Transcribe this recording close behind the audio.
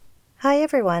Hi,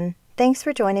 everyone. Thanks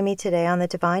for joining me today on the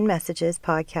Divine Messages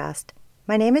podcast.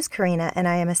 My name is Karina, and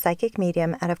I am a psychic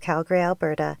medium out of Calgary,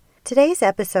 Alberta. Today's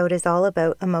episode is all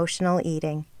about emotional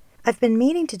eating. I've been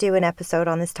meaning to do an episode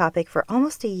on this topic for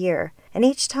almost a year, and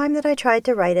each time that I tried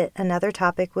to write it, another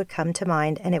topic would come to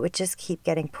mind, and it would just keep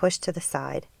getting pushed to the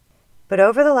side. But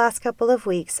over the last couple of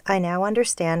weeks, I now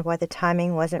understand why the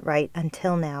timing wasn't right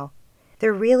until now.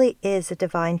 There really is a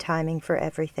divine timing for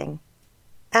everything.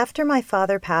 After my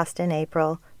father passed in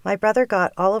April, my brother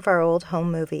got all of our old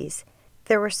home movies.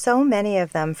 There were so many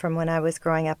of them from when I was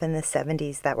growing up in the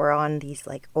 70s that were on these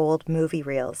old movie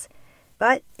reels.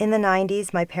 But in the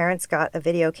 90s, my parents got a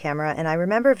video camera, and I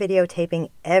remember videotaping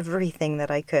everything that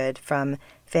I could, from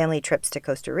family trips to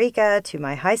Costa Rica to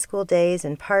my high school days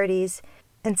and parties.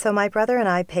 And so my brother and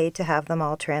I paid to have them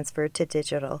all transferred to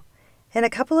digital. And a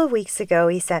couple of weeks ago,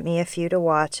 he sent me a few to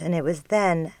watch, and it was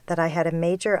then that I had a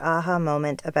major aha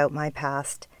moment about my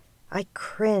past. I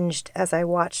cringed as I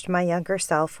watched my younger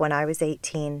self when I was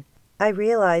 18. I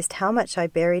realized how much I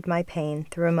buried my pain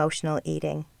through emotional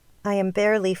eating. I am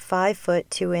barely 5 foot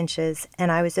 2 inches,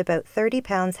 and I was about 30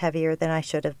 pounds heavier than I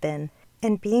should have been.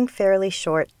 And being fairly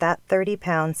short, that 30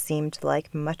 pounds seemed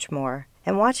like much more.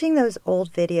 And watching those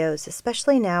old videos,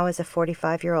 especially now as a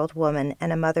 45-year-old woman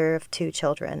and a mother of 2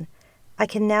 children, I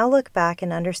can now look back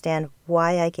and understand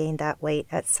why I gained that weight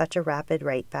at such a rapid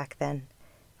rate back then.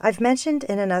 I've mentioned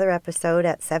in another episode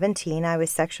at 17 I was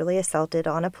sexually assaulted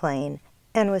on a plane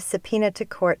and was subpoenaed to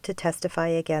court to testify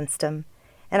against him.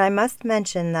 And I must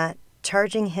mention that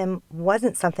charging him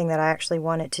wasn't something that I actually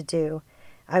wanted to do.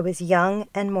 I was young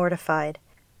and mortified,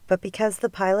 but because the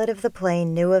pilot of the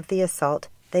plane knew of the assault,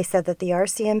 they said that the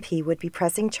RCMP would be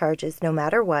pressing charges no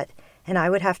matter what, and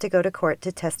I would have to go to court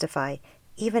to testify,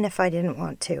 even if I didn't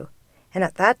want to. And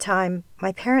at that time,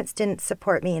 my parents didn't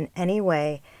support me in any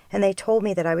way, and they told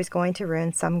me that I was going to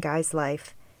ruin some guy's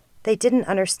life. They didn't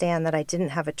understand that I didn't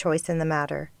have a choice in the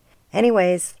matter.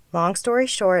 Anyways, long story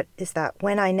short is that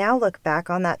when I now look back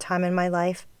on that time in my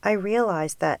life, I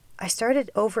realized that I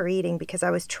started overeating because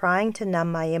I was trying to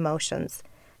numb my emotions.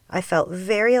 I felt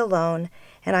very alone,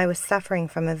 and I was suffering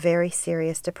from a very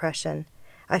serious depression.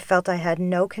 I felt I had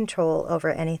no control over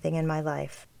anything in my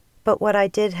life. But what I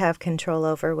did have control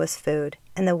over was food,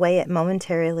 and the way it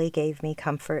momentarily gave me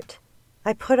comfort.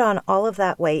 I put on all of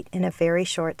that weight in a very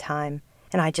short time,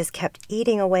 and I just kept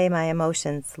eating away my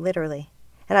emotions, literally.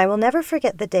 And I will never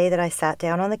forget the day that I sat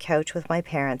down on the couch with my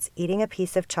parents, eating a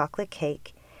piece of chocolate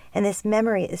cake, and this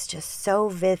memory is just so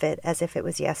vivid as if it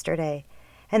was yesterday.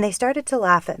 And they started to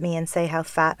laugh at me and say how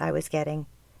fat I was getting.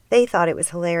 They thought it was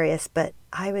hilarious, but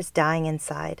I was dying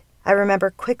inside. I remember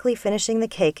quickly finishing the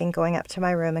cake and going up to my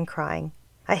room and crying.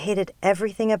 I hated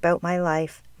everything about my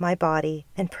life, my body,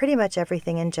 and pretty much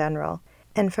everything in general.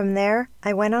 And from there,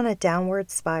 I went on a downward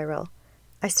spiral.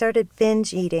 I started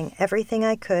binge eating everything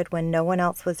I could when no one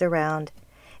else was around.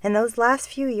 And those last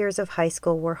few years of high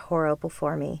school were horrible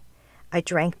for me. I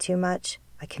drank too much.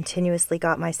 I continuously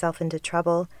got myself into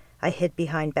trouble. I hid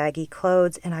behind baggy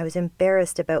clothes, and I was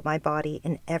embarrassed about my body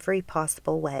in every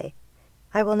possible way.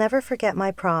 I will never forget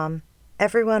my prom.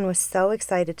 Everyone was so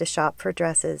excited to shop for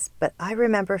dresses, but I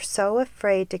remember so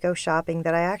afraid to go shopping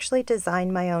that I actually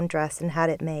designed my own dress and had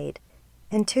it made.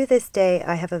 And to this day,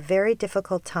 I have a very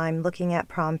difficult time looking at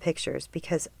prom pictures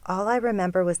because all I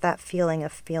remember was that feeling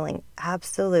of feeling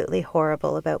absolutely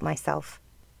horrible about myself.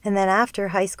 And then after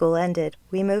high school ended,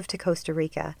 we moved to Costa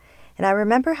Rica. And I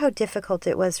remember how difficult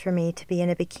it was for me to be in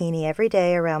a bikini every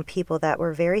day around people that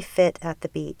were very fit at the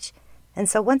beach. And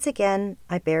so once again,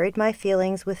 I buried my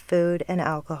feelings with food and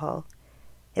alcohol.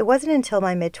 It wasn't until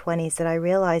my mid-20s that I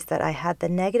realized that I had the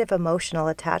negative emotional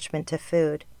attachment to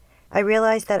food. I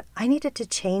realized that I needed to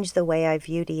change the way I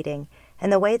viewed eating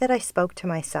and the way that I spoke to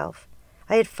myself.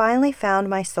 I had finally found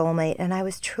my soulmate, and I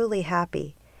was truly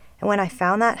happy. And when I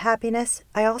found that happiness,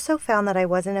 I also found that I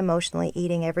wasn't emotionally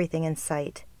eating everything in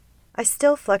sight. I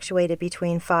still fluctuated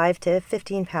between 5 to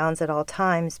 15 pounds at all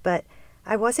times, but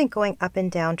I wasn't going up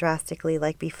and down drastically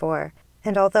like before.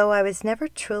 And although I was never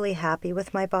truly happy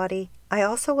with my body, I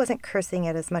also wasn't cursing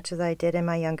it as much as I did in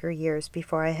my younger years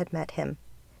before I had met him.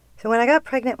 So when I got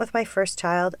pregnant with my first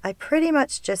child, I pretty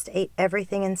much just ate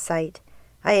everything in sight.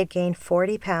 I had gained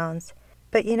 40 pounds.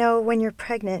 But when you're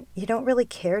pregnant, you don't really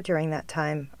care during that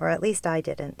time, or at least I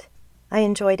didn't. I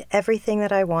enjoyed everything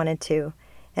that I wanted to.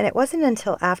 And it wasn't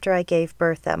until after I gave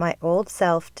birth that my old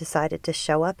self decided to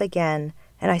show up again,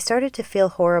 and I started to feel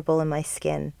horrible in my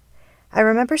skin. I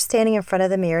remember standing in front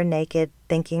of the mirror naked,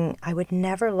 thinking I would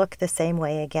never look the same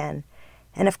way again.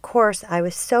 And of course, I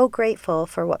was so grateful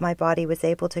for what my body was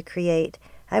able to create.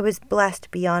 I was blessed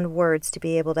beyond words to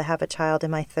be able to have a child in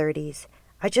my 30s.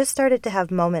 I just started to have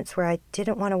moments where I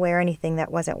didn't want to wear anything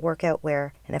that wasn't workout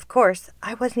wear, and of course,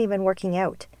 I wasn't even working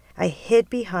out. I hid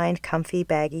behind comfy,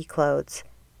 baggy clothes.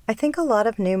 I think a lot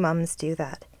of new mums do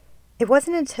that. It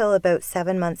wasn't until about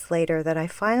 7 months later that I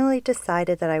finally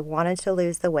decided that I wanted to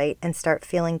lose the weight and start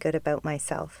feeling good about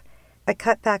myself. I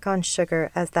cut back on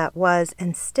sugar, as that was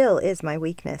and still is my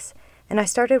weakness, and I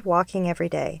started walking every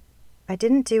day. I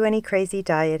didn't do any crazy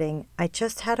dieting. I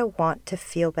just had a want to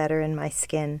feel better in my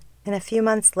skin. And a few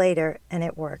months later, and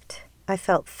it worked. I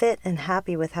felt fit and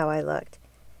happy with how I looked.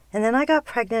 And then I got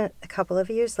pregnant a couple of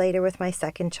years later with my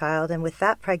second child, and with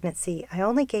that pregnancy, I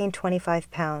only gained 25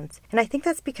 pounds. And I think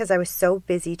that's because I was so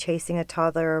busy chasing a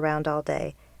toddler around all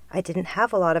day. I didn't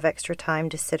have a lot of extra time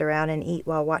to sit around and eat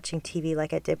while watching TV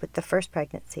like I did with the first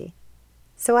pregnancy.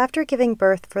 So after giving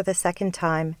birth for the second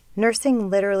time,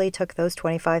 nursing literally took those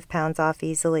 25 pounds off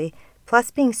easily.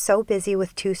 Plus, being so busy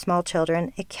with 2 small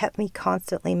children, it kept me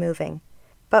constantly moving.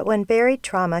 But when buried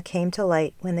trauma came to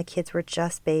light when the kids were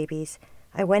just babies,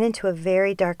 I went into a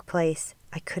very dark place.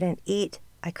 I couldn't eat.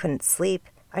 I couldn't sleep.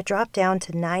 I dropped down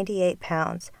to 98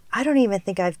 pounds. I don't even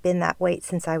think I've been that weight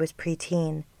since I was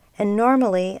preteen. And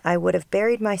normally, I would have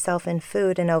buried myself in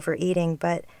food and overeating,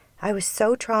 but I was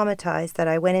so traumatized that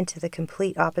I went into the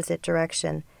complete opposite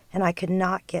direction, and I could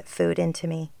not get food into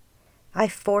me. I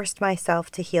forced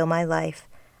myself to heal my life.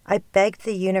 I begged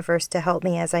the universe to help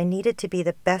me as I needed to be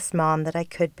the best mom that I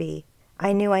could be.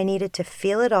 I knew I needed to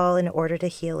feel it all in order to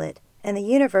heal it. And the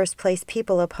universe placed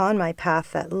people upon my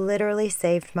path that literally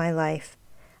saved my life.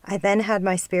 I then had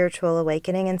my spiritual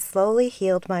awakening and slowly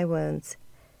healed my wounds.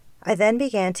 I then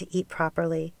began to eat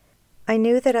properly. I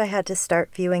knew that I had to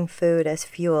start viewing food as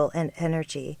fuel and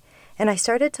energy, and I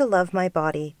started to love my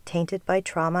body, tainted by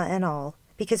trauma and all,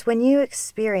 because when you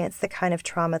experience the kind of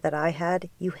trauma that I had,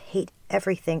 you hate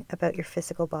everything about your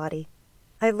physical body.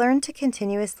 I learned to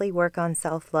continuously work on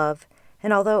self-love,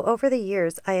 and although over the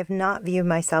years I have not viewed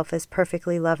myself as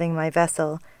perfectly loving my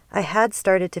vessel, I had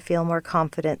started to feel more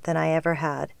confident than I ever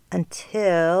had,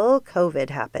 until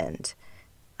COVID happened.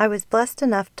 I was blessed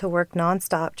enough to work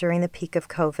nonstop during the peak of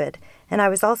COVID, and I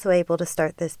was also able to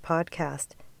start this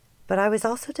podcast. But I was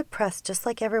also depressed just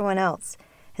like everyone else,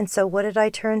 and so what did I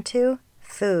turn to?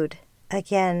 Food.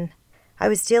 Again. I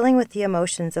was dealing with the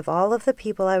emotions of all of the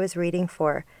people I was reading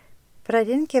for, but I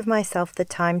didn't give myself the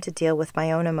time to deal with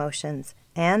my own emotions,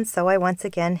 and so I once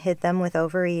again hid them with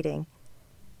overeating.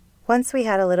 Once we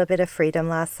had a little bit of freedom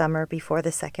last summer before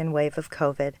the second wave of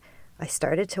COVID, I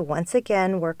started to once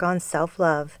again work on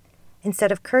self-love.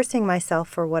 Instead of cursing myself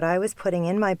for what I was putting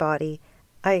in my body,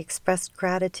 I expressed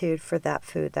gratitude for that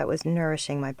food that was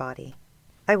nourishing my body.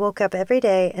 I woke up every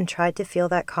day and tried to feel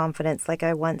that confidence like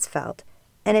I once felt,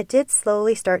 and it did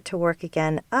slowly start to work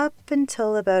again up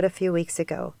until about a few weeks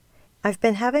ago. I've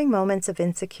been having moments of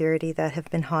insecurity that have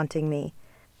been haunting me.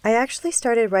 I actually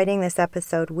started writing this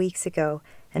episode weeks ago,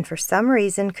 and for some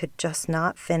reason could just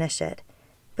not finish it.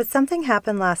 But something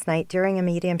happened last night during a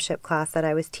mediumship class that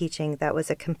I was teaching that was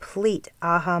a complete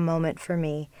aha moment for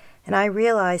me, and I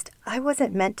realized I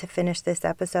wasn't meant to finish this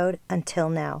episode until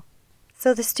now.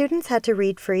 So the students had to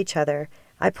read for each other.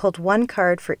 I pulled one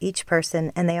card for each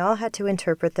person, and they all had to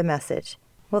interpret the message.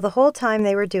 Well, the whole time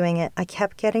they were doing it, I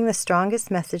kept getting the strongest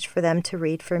message for them to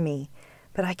read for me,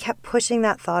 but I kept pushing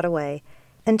that thought away.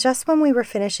 And just when we were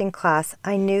finishing class,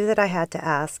 I knew that I had to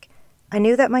ask. I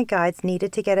knew that my guides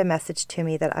needed to get a message to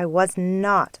me that I was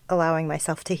not allowing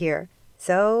myself to hear.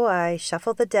 So I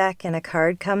shuffled the deck and a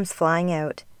card comes flying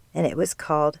out, and it was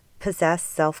called Possess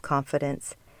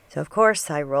Self-Confidence. So of course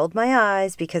I rolled my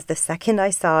eyes because the second I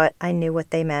saw it, I knew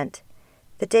what they meant.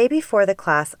 The day before the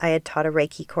class, I had taught a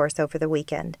Reiki course over the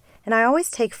weekend, and I always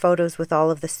take photos with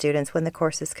all of the students when the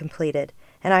course is completed,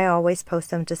 and I always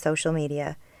post them to social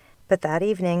media. But that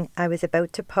evening, I was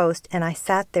about to post, and I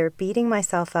sat there beating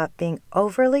myself up, being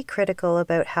overly critical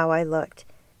about how I looked.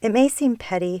 It may seem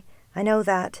petty, I know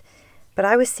that, but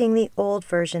I was seeing the old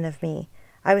version of me.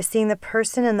 I was seeing the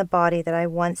person and the body that I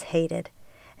once hated.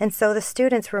 And so the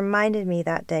students reminded me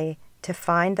that day to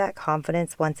find that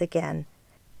confidence once again.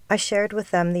 I shared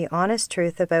with them the honest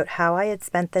truth about how I had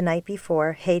spent the night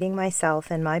before hating myself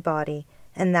and my body,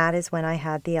 and that is when I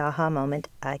had the aha moment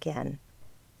again.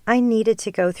 I needed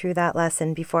to go through that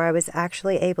lesson before I was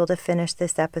actually able to finish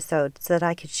this episode so that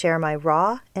I could share my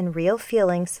raw and real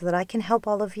feelings so that I can help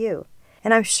all of you.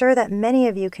 And I'm sure that many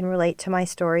of you can relate to my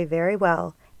story very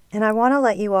well, and I want to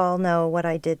let you all know what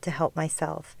I did to help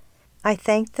myself. I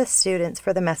thanked the students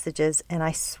for the messages, and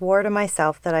I swore to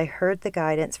myself that I heard the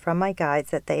guidance from my guides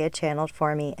that they had channeled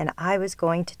for me, and I was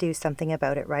going to do something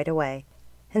about it right away.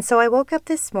 And so I woke up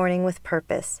this morning with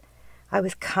purpose. I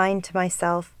was kind to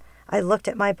myself. I looked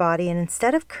at my body, and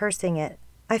instead of cursing it,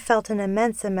 I felt an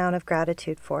immense amount of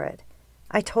gratitude for it.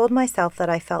 I told myself that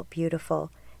I felt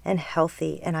beautiful and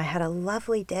healthy, and I had a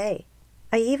lovely day.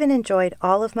 I even enjoyed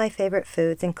all of my favorite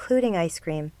foods, including ice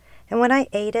cream, and when I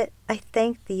ate it, I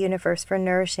thanked the universe for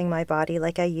nourishing my body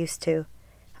like I used to.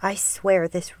 I swear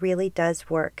this really does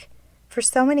work. For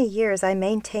so many years, I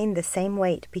maintained the same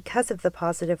weight because of the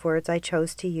positive words I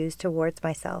chose to use towards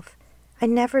myself. I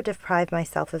never deprived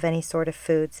myself of any sort of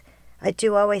foods. I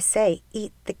do always say,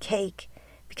 eat the cake,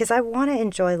 because I want to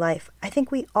enjoy life. I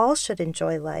think we all should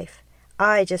enjoy life.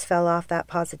 I just fell off that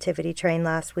positivity train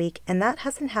last week, and that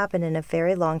hasn't happened in a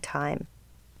very long time.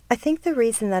 I think the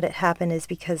reason that it happened is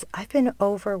because I've been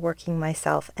overworking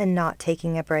myself and not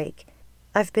taking a break.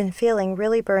 I've been feeling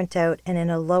really burnt out and in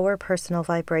a lower personal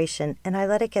vibration, and I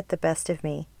let it get the best of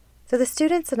me. So the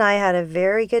students and I had a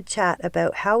very good chat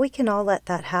about how we can all let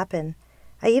that happen.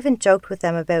 I even joked with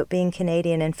them about being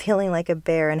Canadian and feeling like a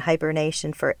bear in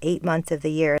hibernation for 8 months of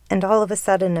the year, and all of a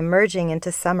sudden emerging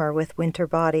into summer with winter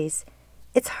bodies.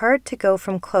 It's hard to go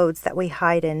from clothes that we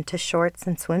hide in to shorts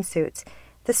and swimsuits.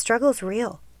 The struggle's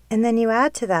real. And then you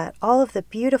add to that all of the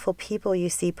beautiful people you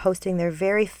see posting their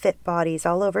very fit bodies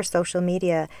all over social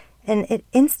media, and it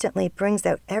instantly brings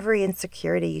out every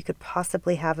insecurity you could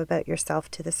possibly have about yourself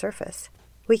to the surface.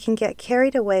 We can get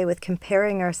carried away with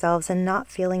comparing ourselves and not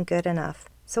feeling good enough.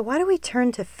 So why do we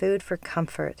turn to food for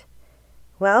comfort?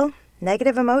 Well,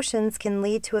 negative emotions can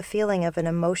lead to a feeling of an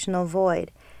emotional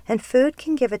void, and food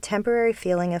can give a temporary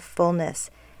feeling of fullness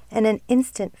and an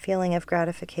instant feeling of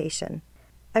gratification.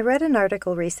 I read an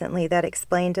article recently that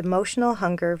explained emotional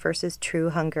hunger versus true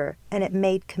hunger, and it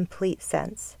made complete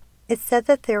sense. It said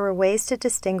that there were ways to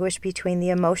distinguish between the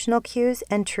emotional cues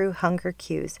and true hunger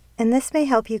cues, and this may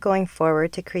help you going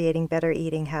forward to creating better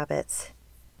eating habits.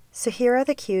 So here are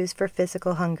the cues for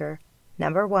physical hunger.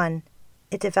 Number 1,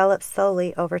 it develops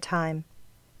slowly over time.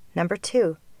 Number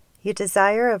 2, you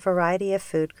desire a variety of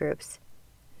food groups.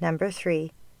 Number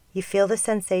 3, you feel the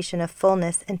sensation of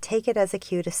fullness and take it as a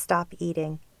cue to stop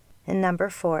eating. And number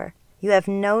 4, you have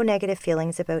no negative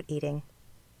feelings about eating.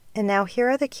 And now here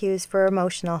are the cues for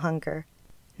emotional hunger.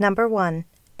 Number 1,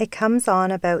 it comes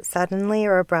on about suddenly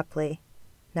or abruptly.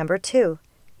 Number 2,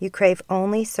 you crave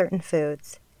only certain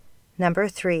foods. Number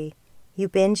 3, you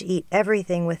binge eat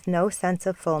everything with no sense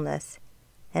of fullness.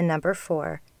 And number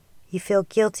 4, you feel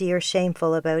guilty or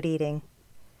shameful about eating.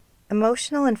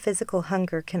 Emotional and physical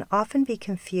hunger can often be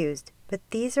confused, but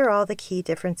these are all the key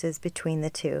differences between the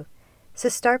two. So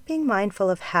start being mindful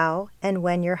of how and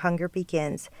when your hunger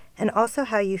begins, and also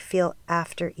how you feel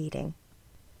after eating.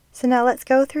 So now let's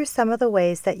go through some of the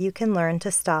ways that you can learn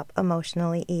to stop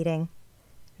emotionally eating.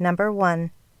 Number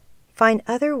 1, find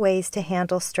other ways to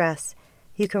handle stress.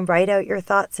 You can write out your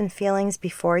thoughts and feelings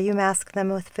before you mask them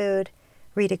with food,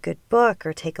 read a good book,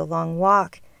 or take a long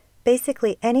walk.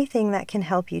 Basically anything that can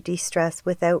help you de-stress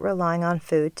without relying on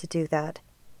food to do that.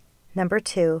 Number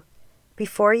 2,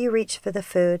 before you reach for the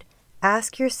food,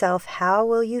 ask yourself how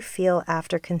will you feel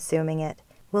after consuming it.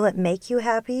 Will it make you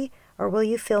happy, or will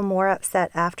you feel more upset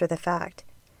after the fact?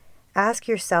 Ask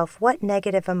yourself what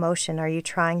negative emotion are you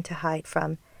trying to hide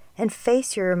from, and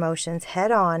face your emotions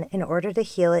head on in order to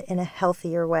heal it in a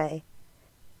healthier way.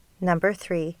 Number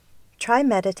 3, try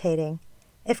meditating.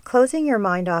 If closing your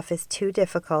mind off is too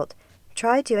difficult,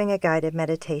 try doing a guided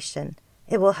meditation.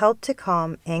 It will help to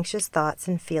calm anxious thoughts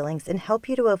and feelings and help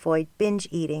you to avoid binge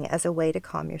eating as a way to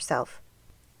calm yourself.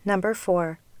 Number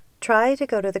 4, try to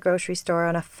go to the grocery store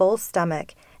on a full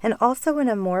stomach and also in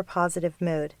a more positive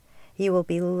mood. You will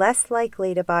be less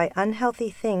likely to buy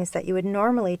unhealthy things that you would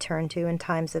normally turn to in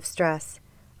times of stress.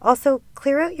 Also,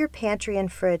 clear out your pantry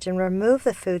and fridge and remove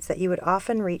the foods that you would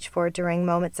often reach for during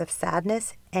moments of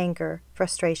sadness, anger,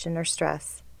 frustration, or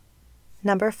stress.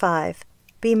 Number 5,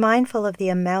 be mindful of the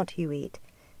amount you eat.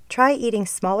 Try eating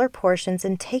smaller portions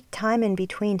and take time in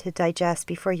between to digest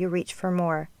before you reach for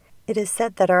more. It is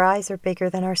said that our eyes are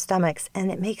bigger than our stomachs,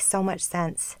 and it makes so much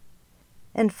sense.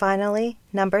 And finally,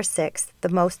 number 6, the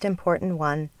most important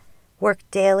one, work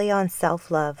daily on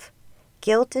self-love.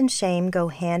 Guilt and shame go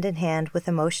hand in hand with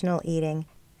emotional eating,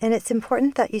 and it's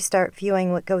important that you start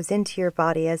viewing what goes into your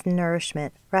body as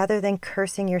nourishment rather than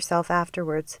cursing yourself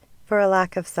afterwards for a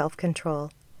lack of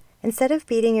self-control. Instead of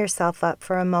beating yourself up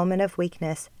for a moment of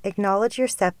weakness, acknowledge your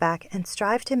setback and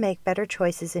strive to make better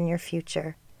choices in your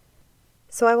future.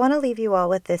 So I want to leave you all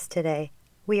with this today.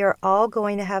 We are all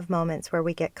going to have moments where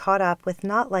we get caught up with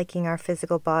not liking our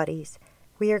physical bodies.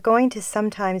 We are going to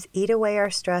sometimes eat away our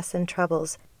stress and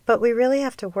troubles, but we really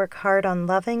have to work hard on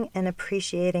loving and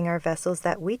appreciating our vessels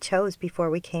that we chose before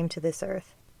we came to this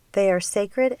earth. They are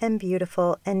sacred and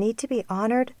beautiful and need to be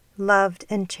honored, loved,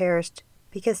 and cherished,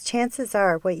 because chances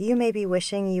are what you may be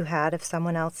wishing you had of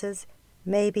someone else's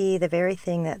may be the very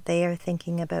thing that they are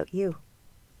thinking about you.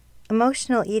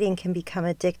 Emotional eating can become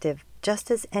addictive,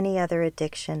 just as any other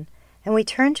addiction, and we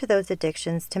turn to those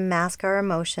addictions to mask our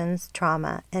emotions,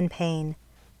 trauma, and pain.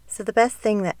 So the best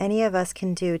thing that any of us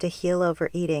can do to heal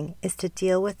overeating is to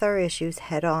deal with our issues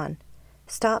head on.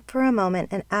 Stop for a moment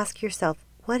and ask yourself,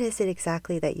 what is it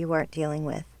exactly that you aren't dealing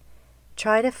with?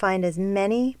 Try to find as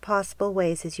many possible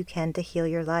ways as you can to heal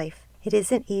your life. It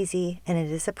isn't easy and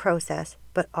it is a process,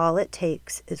 but all it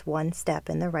takes is one step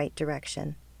in the right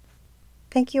direction.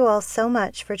 Thank you all so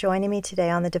much for joining me today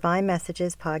on the Divine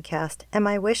Messages podcast, and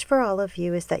my wish for all of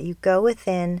you is that you go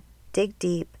within, dig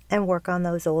deep, and work on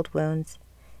those old wounds.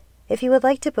 If you would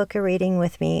like to book a reading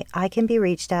with me, I can be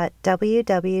reached at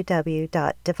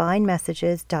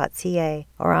www.divinemessages.ca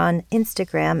or on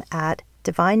Instagram at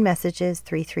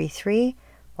divinemessages333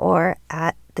 or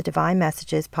at the Divine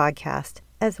Messages podcast,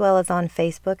 as well as on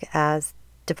Facebook as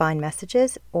Divine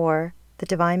Messages or the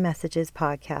Divine Messages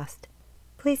podcast.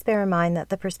 Please bear in mind that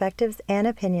the perspectives and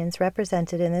opinions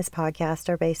represented in this podcast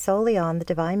are based solely on the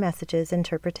Divine Messages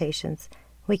interpretations.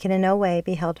 We can in no way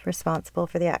be held responsible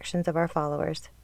for the actions of our followers.